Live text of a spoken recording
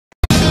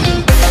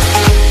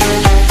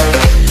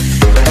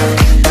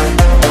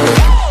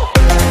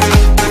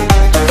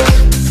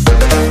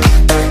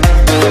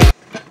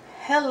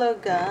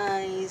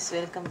guys!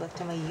 Welcome back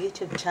to my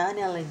YouTube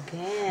channel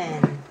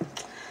again.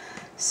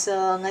 So,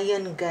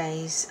 ngayon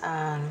guys,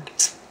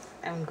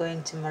 I'm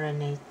going to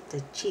marinate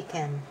the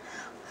chicken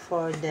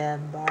for the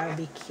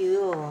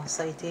barbecue.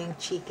 So, ito yung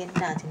chicken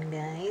natin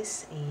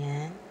guys.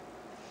 Ayan.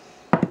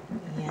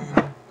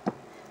 Ayan.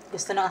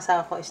 Gusto ng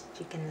asawa ko is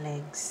chicken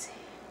legs.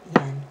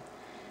 Ayan.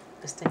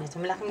 Gusto niya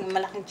ito.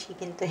 Malaking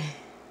chicken to eh.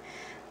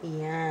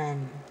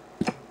 Ayan.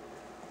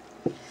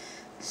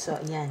 So,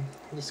 ayan.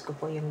 Diyos ko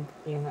po yung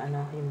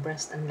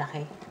breast ang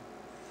laki.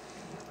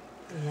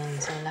 Ayan.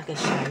 So, laki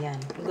siya. Ayan.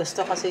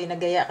 Gusto kasi,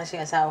 nagaya kasi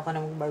asawa ko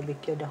na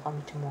mag-barbecue daw kami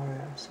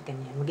tomorrow. So,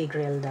 ganyan.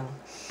 Mag-grill daw.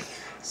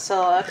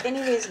 So,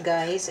 anyways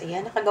guys,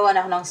 ayan. Nakagawa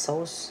na ako ng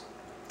sauce.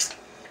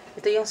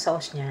 Ito yung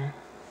sauce niya.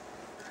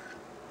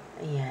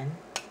 Ayan.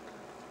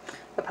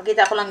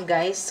 Papakita ko lang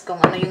guys kung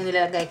ano yung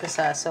nilagay ko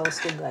sa sauce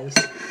ko guys.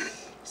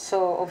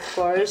 So, of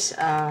course,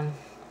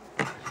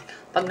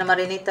 pag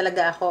na-marinate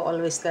talaga ako,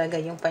 always talaga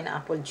yung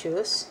pineapple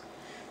juice.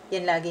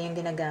 Yan lagi yung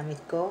ginagamit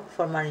ko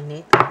for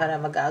marinate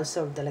para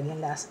mag-absorb talaga yung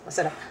lasa.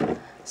 Masarap.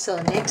 So,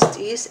 next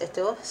is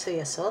ito,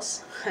 soya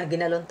sauce.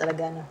 Ginalon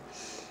talaga, no?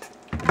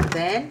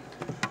 Then,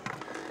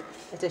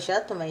 ito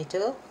siya,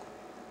 tomato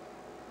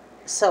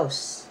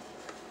sauce.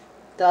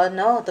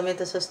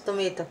 Tomato sauce,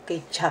 tomato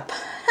ketchup.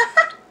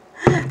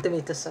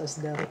 Tomato sauce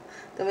daw.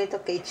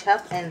 Tomato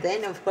ketchup. And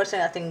then, of course,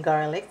 ang ating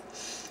garlic.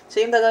 So,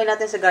 yung gagawin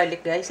natin sa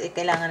garlic, guys, ay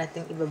kailangan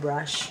natin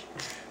i-brush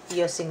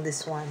using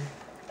this one.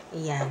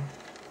 Ayan.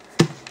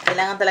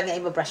 Kailangan talaga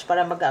i-brush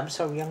para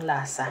mag-absorb yung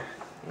lasa.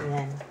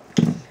 Ayan.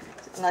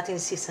 So, ang ating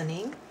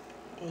seasoning.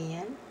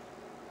 Ayan.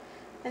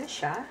 Ano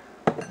siya?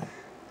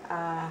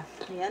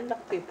 Ayan,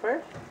 black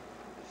pepper.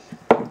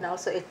 And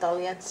also,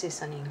 Italian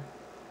seasoning.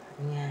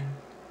 Ayan.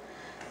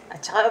 At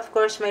saka, of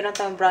course, mayroon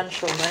tayong brown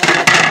sugar.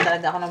 Nagkakaroon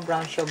talaga ako ng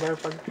brown sugar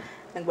pag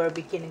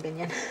nag-barbecue na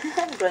ganyan.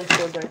 Brown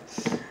sugar.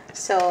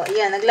 So,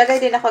 ayan,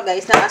 naglagay din ako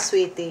guys ng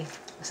aswiti.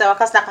 Sa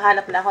wakas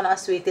nakahanap na ako ng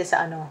aswiti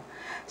sa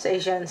sa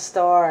Asian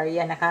store.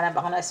 Ayan, nakahanap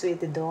ako ng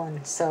aswiti doon.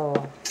 So,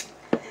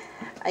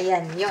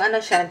 ayan, yung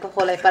siya,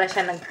 nagkukulay para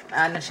siya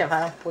siya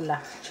parang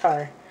pula,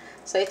 char.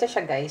 So, ito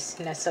siya guys,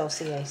 na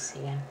sauce guys.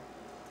 Ayan.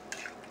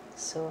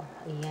 So,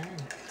 ayan.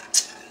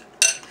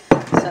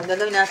 So, ang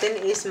gagawin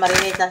natin is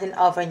marinate natin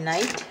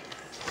overnight.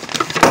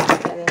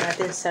 Lagay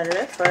natin sa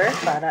refer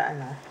para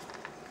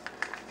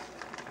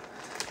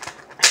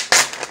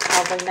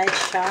overnight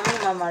siyang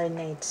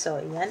ma-marinate.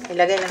 So, ayan.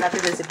 Ilagay na natin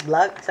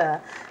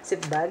sa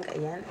zip bag.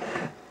 Ayan.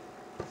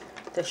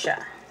 Ito siya.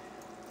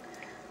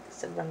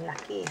 Sobrang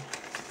laki.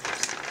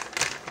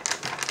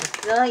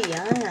 Ito,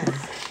 ayan.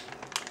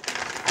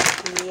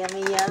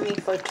 Yummy, yummy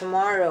for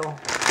tomorrow.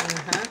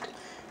 Ayan.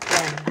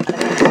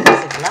 Ilagay natin sa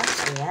zip bag.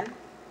 Ayan.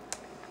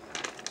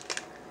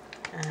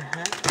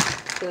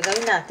 So,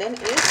 gagawin natin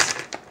is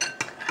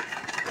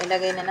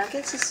ilagay na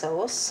natin si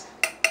sauce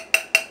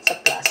sa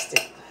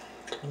plastic.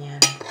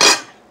 Ayan.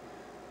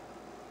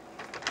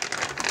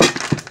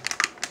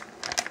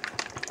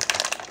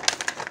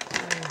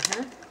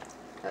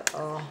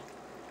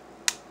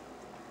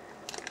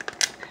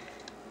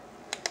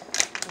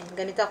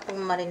 Ganito ako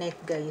marinate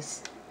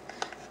guys.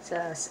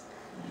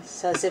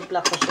 Sa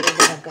ziplock ko siya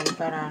ilagay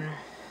para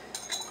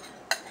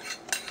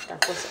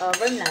tapos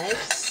overnight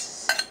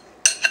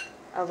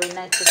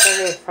siya sa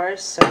refer.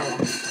 So,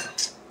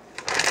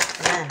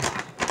 ayan.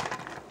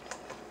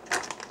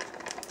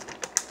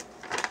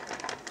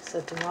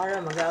 So, tomorrow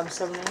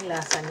mag-absorb na yung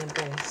lasa niya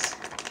guys.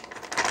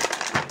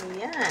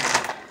 Ayan.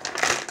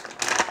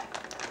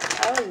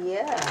 Oh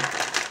yeah.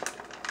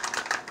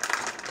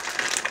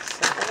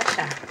 So, ito na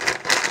siya.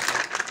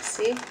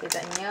 See? Kita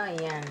nyo?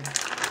 Ayan.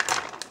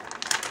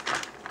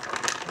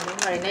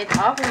 Marinate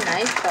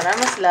overnight para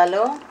mas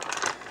lalong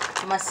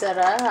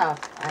masarap.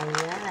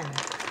 Ayan.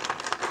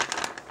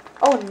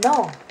 Oh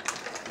no!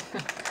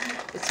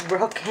 It's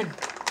broken.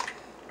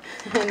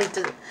 I need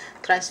to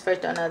transfer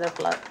to another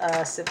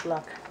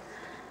ziplock.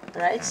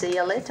 Alright, see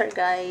you later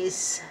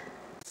guys.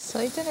 So,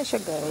 ito na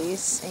siya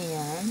guys.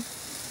 Ayan.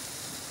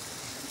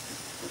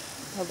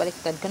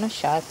 Nabaliktad ko na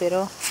siya,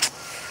 pero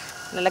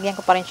lalagyan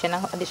ko pa rin siya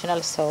ng additional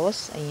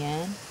sauce.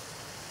 Ayan.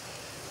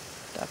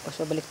 Tapos,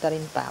 babaliktad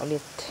rin pa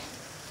ulit.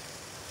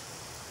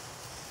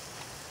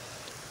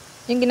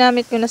 Yung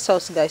ginamit ko na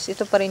sauce guys,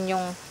 ito pa rin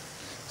yung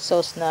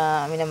sauce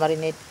na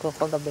minamarinate ko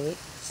kagabi.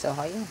 So,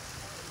 ayun.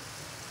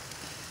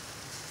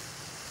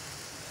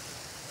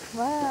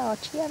 Wow,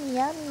 yummy,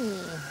 yummy.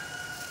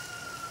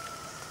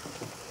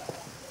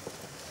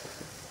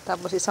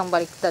 Tapos, isang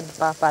baliktad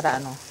pa para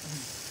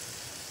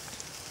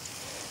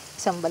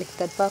isang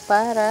baliktad pa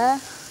para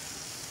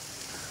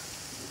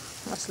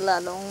mas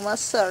lalong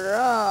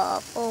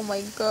masarap. Oh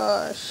my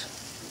gosh.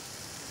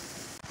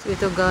 So,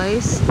 ito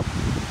guys.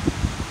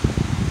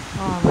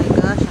 Oh my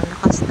gosh, ang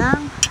lakas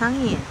ng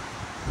hangin.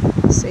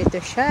 So, ito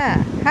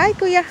siya. Hi,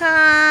 Kuya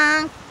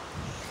Hank!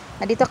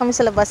 Nandito kami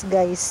sa labas,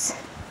 guys.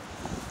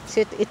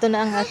 So, ito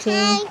na ang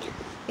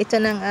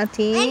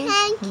ating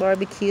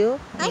barbecue.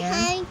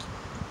 Ayan.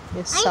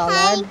 Yung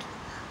salad.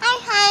 Hi,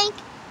 Hank!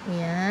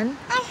 Ayan.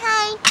 Hi,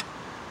 Hank!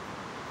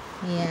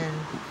 Ayan.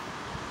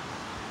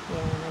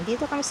 Yan.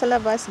 Nandito kami sa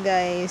labas,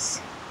 guys.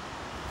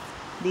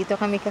 Dito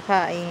kami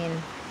kakain.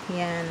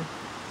 Yan.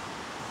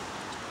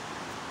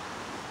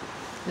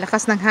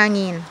 Lakas ng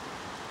hangin.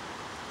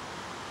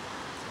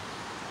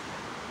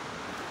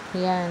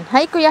 Yan.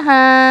 Hi, Kuya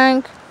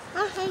Hank.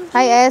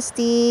 Hi,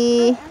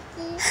 Esty.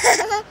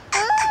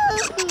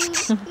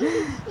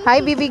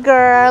 Hi, baby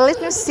girl.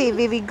 Let me see,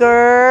 baby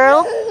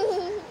girl.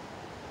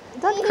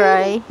 Don't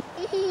cry.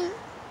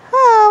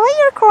 Oh, why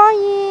you're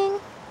crying?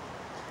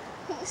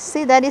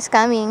 See, daddy's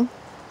coming.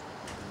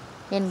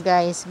 Yan,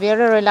 guys.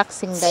 Very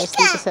relaxing, guys,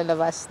 dito sa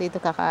labas. Dito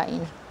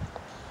kakain.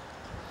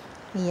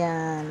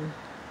 Yan.